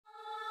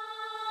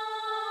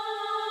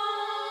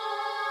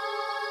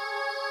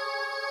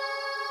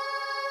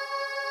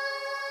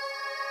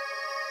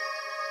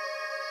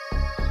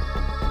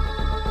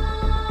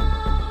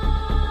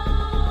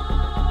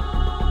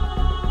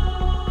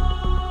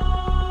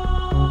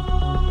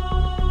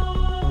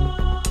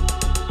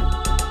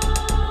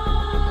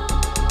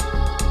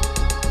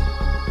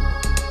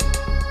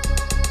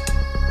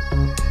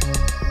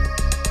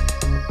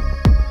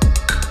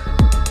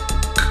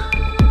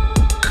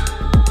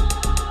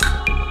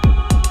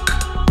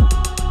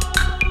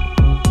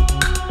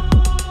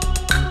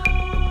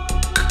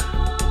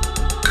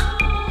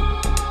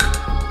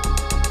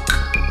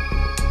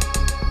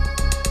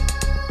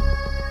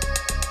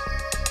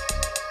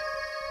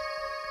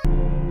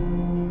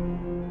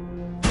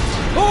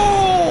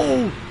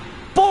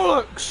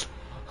bollocks!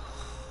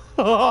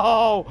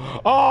 Oh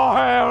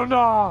hell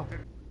no!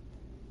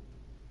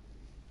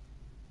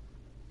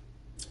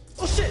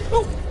 Oh shit!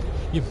 Oh!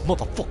 You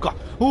motherfucker!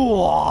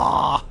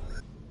 Ooh.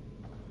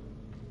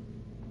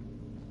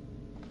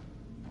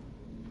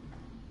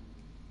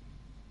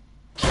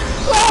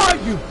 Oh,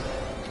 you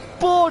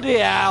bloody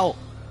hell!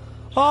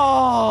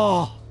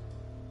 Oh!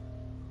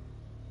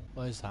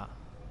 What is that?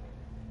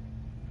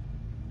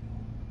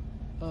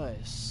 Oh,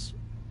 it's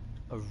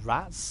a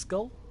rat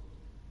skull?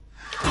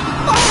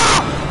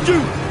 Ah!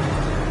 You!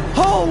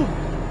 Oh!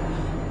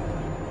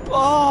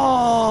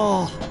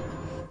 Oh!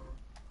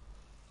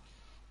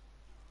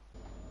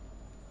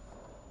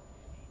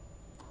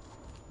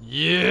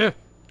 Yeah!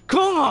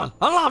 Come on!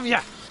 I love you!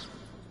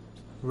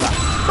 Right.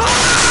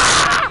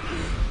 Ah!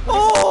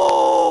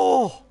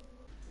 Oh!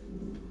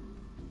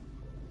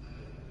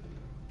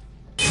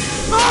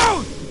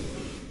 Oh!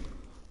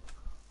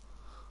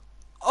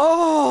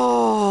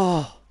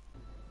 Oh!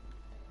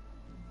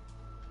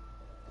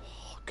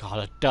 God,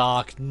 a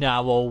dark,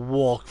 narrow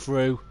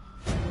walkthrough.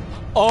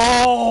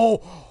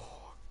 Oh!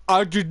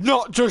 I did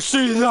not just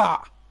see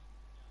that!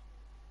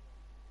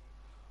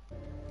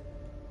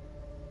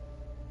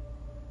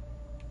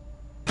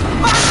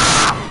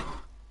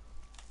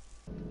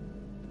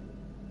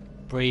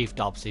 Breathe,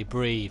 Dobbsy,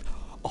 breathe.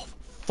 Oh,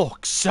 for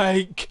fuck's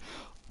sake!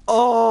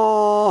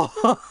 Oh!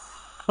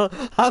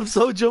 I'm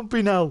so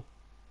jumpy now.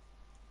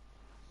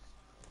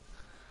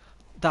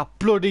 That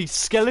bloody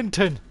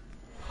skeleton!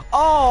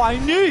 Oh, I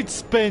knew it'd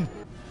spin!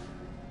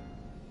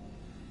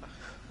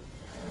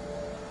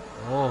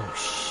 Oh,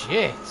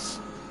 shit!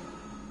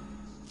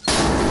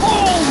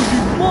 Oh,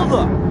 you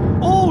mother!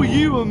 Oh,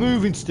 you are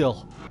moving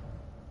still.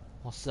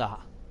 What's that?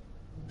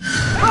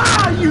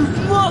 Ah, you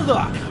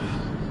mother!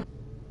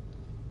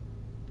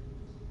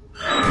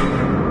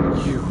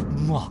 You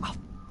mother...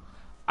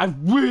 I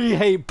really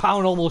hate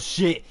paranormal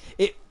shit.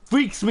 It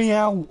freaks me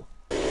out.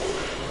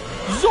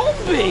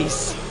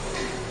 Zombies!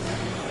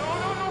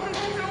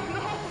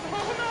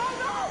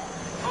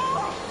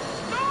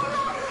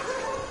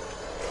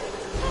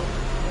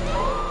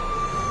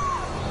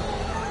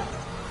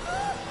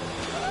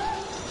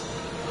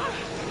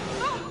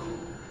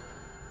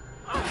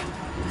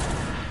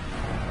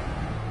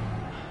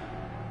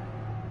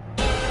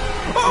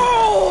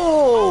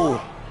 Oh!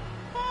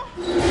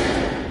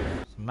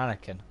 It's a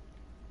mannequin.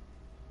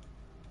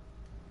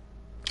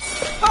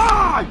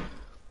 Ah!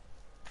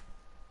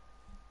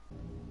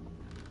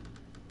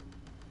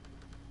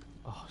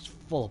 Oh, it's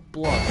full of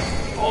blood.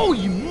 Oh,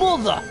 you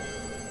mother!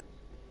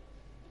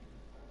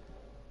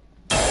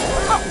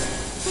 Oh!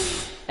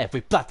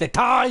 Every bloody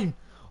time!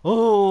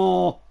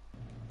 Oh!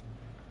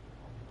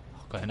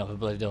 I've got another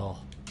bloody door.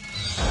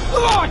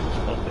 Oh!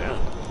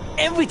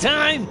 Every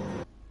time!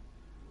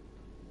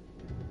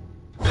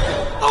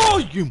 Oh,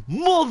 you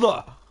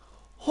mother!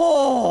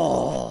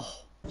 Oh!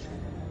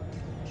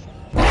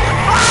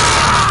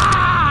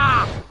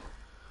 Ah!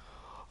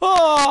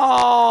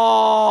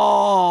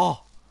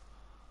 Oh!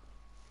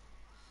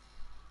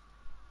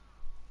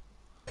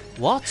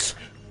 What?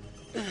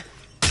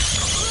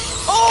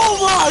 Oh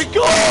my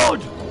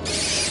God!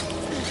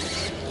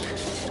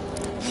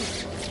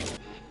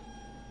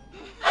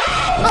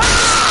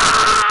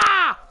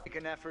 Ah! Make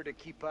an effort to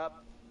keep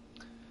up.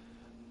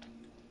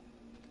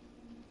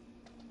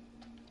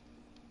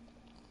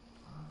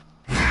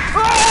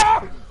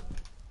 Ah!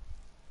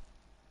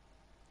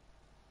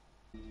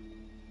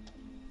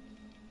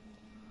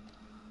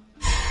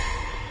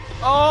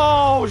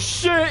 Oh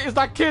shit, it's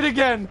that kid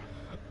again!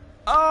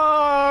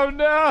 Oh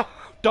no!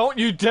 Don't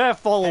you dare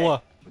follow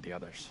her! With the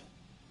others.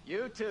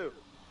 You two.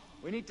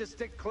 We need to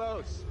stick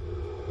close.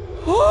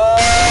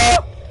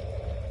 Ah!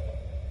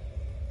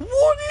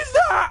 What is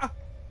that?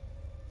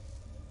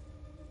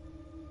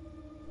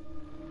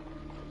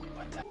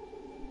 What the?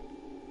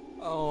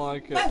 Oh my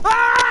God.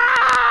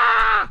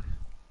 Ah!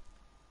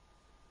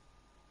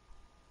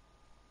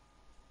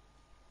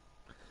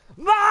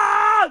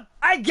 Man!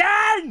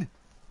 Again!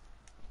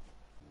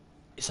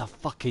 It's a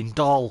fucking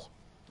doll.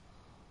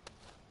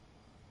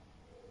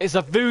 It's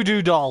a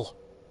voodoo doll.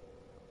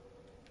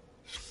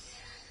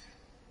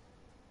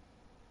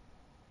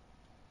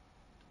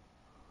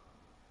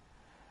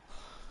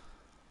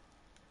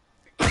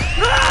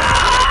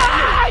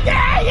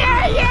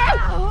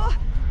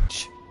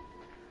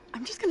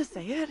 I'm just gonna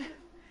say it.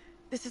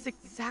 This is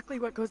exactly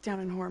what goes down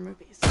in horror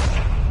movies.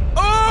 Oh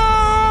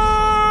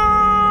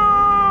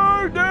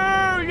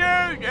no!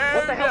 No! No!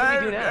 What the hell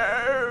do we do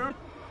now?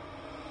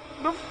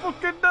 No. The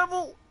fucking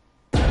devil!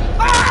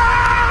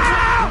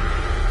 Ah!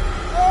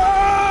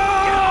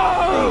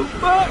 Oh!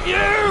 Fuck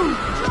you!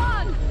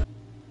 Run!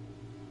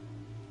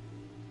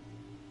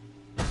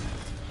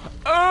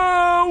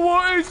 Oh,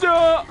 what is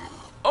that?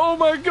 Oh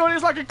my God,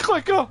 it's like a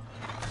clicker!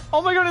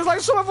 Oh my God, it's like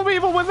something from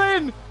Evil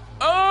Within!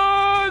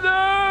 Oh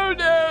no,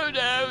 no,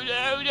 no,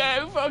 no,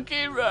 no,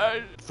 fucking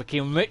run!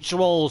 Freaking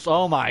rituals,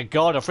 oh my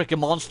God, a freaking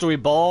monster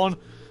reborn!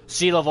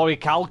 Seal of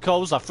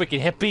Orichalcos, a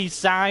freaking hippie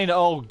sign,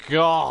 oh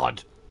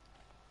God!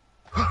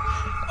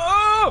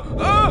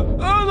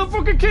 Oh, the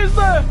fucking kid's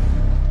there!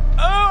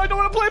 I don't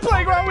want to play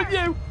playground with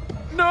you.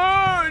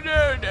 No,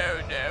 no,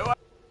 no, no.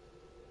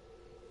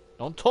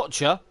 Don't touch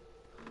her.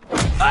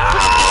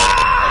 Ah!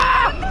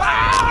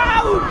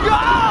 Oh,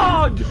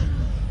 God!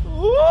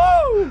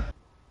 Woo!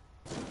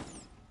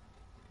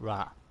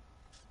 Right.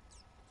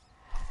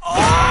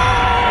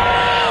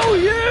 Oh,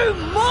 you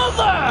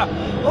mother!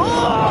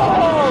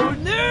 Oh,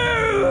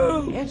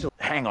 no! Angela,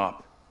 hang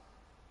up.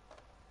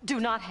 Do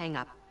not hang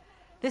up.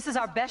 This is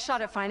our best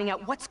shot at finding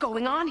out what's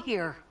going on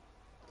here.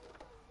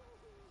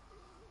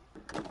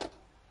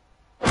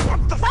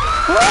 What the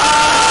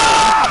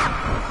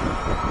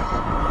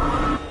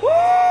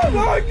Oh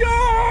my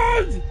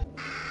God!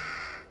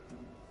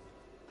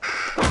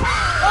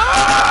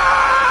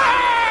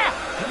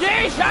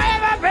 You son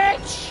of a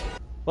bitch!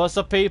 What's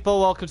up,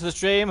 people? Welcome to the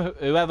stream.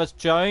 Whoever's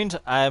joined,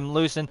 I'm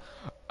losing.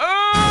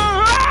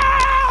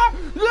 Oh,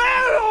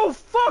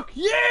 fuck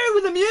you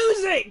with the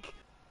music!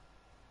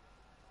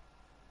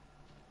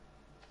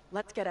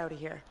 Let's get out of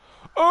here.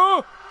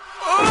 What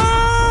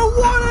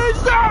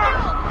is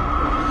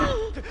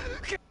that?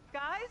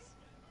 Guys?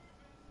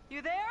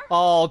 You there?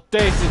 Oh,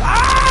 this is.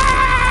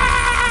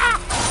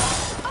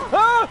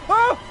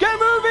 Get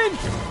moving!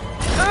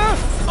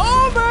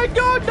 Oh my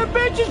God, the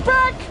bitch is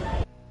back!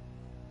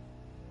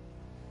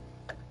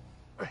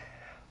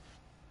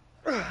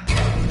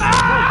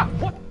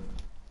 What?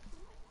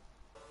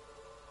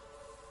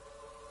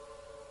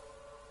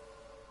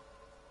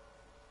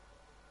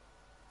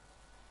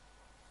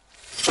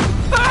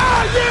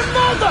 You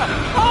mother!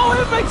 Oh,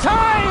 every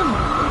time!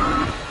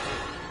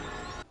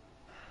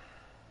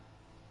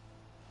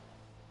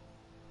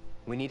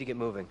 We need to get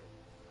moving.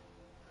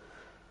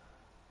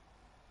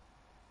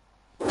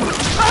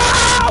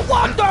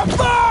 What the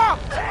fuck?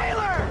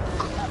 Taylor!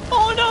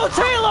 Oh no,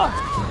 Taylor!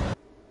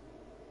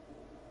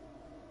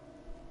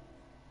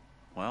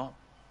 Well,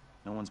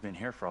 no one's been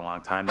here for a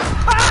long time. Every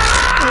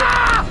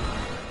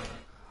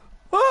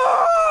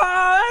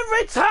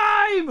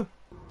time!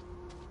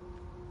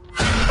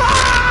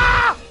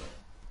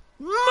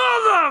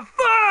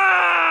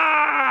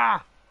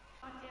 Motherfucker!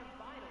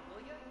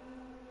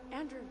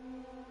 Andrew,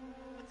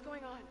 what's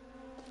going on?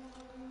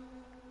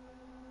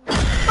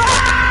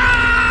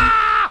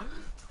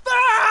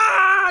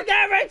 Fuck!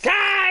 Every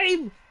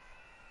time!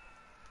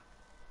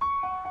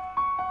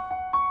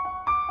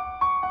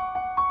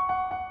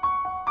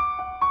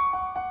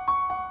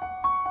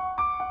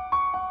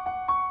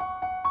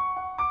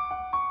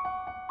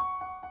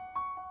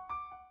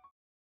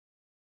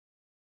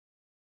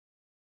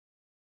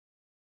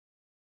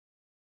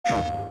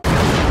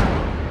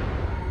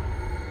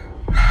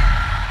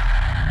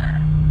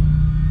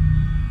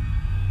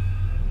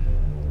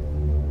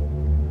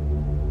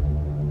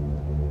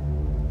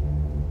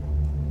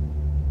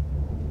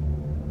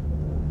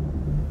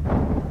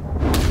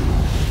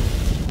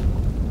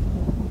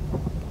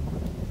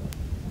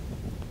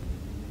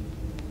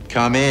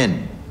 Come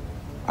in.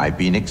 I've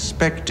been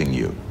expecting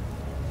you.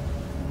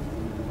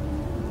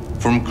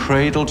 From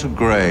cradle to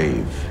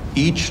grave,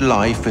 each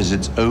life is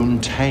its own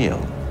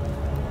tale.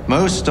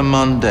 Most are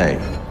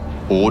mundane,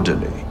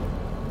 orderly,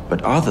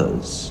 but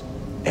others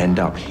end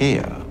up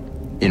here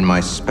in my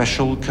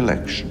special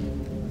collection.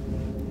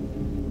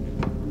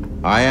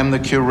 I am the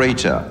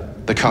curator,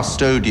 the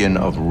custodian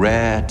of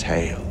rare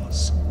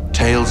tales.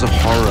 Tales of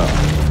horror,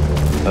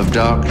 of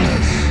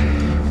darkness,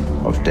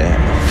 of death.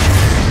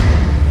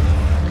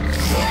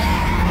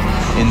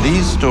 In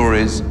these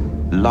stories,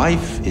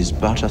 life is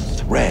but a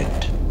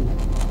thread,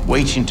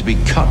 waiting to be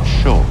cut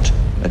short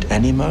at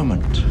any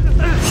moment.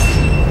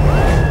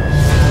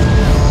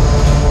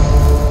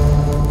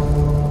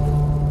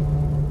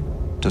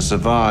 To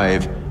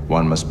survive,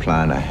 one must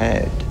plan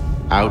ahead,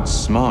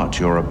 outsmart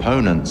your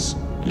opponents,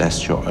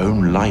 lest your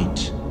own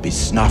light be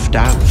snuffed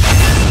out.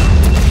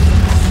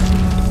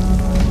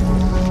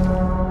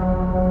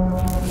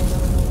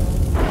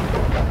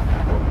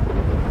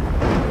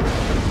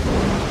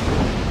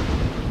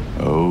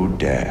 Oh,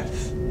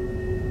 death.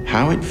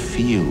 How it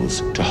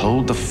feels to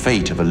hold the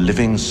fate of a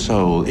living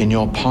soul in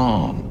your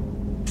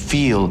palm.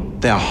 Feel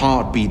their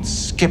heartbeats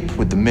skip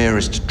with the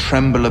merest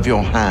tremble of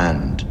your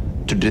hand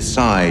to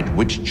decide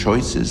which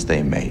choices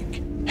they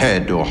make.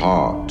 Head or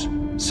heart,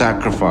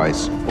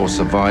 sacrifice or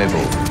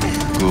survival,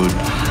 good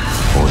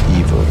or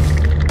evil.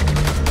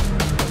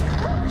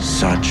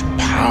 Such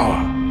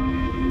power.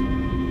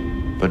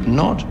 But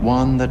not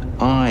one that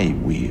I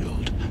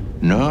wield.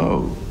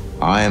 No,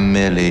 I am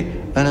merely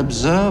an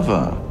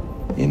observer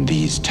in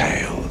these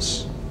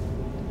tales.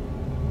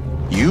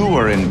 You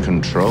are in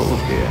control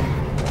here.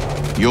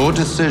 Your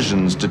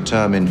decisions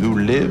determine who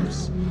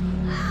lives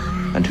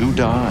and who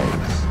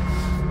dies.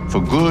 For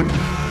good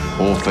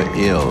or for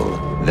ill,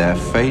 their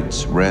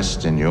fates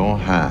rest in your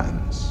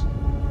hands.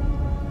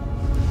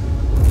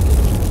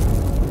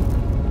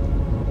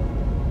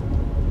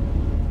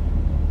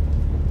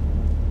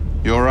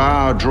 Your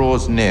hour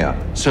draws near,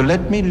 so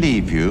let me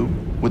leave you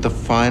with a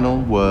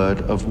final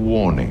word of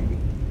warning.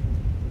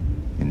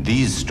 In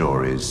these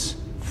stories,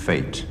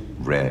 fate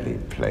rarely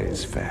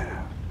plays fair.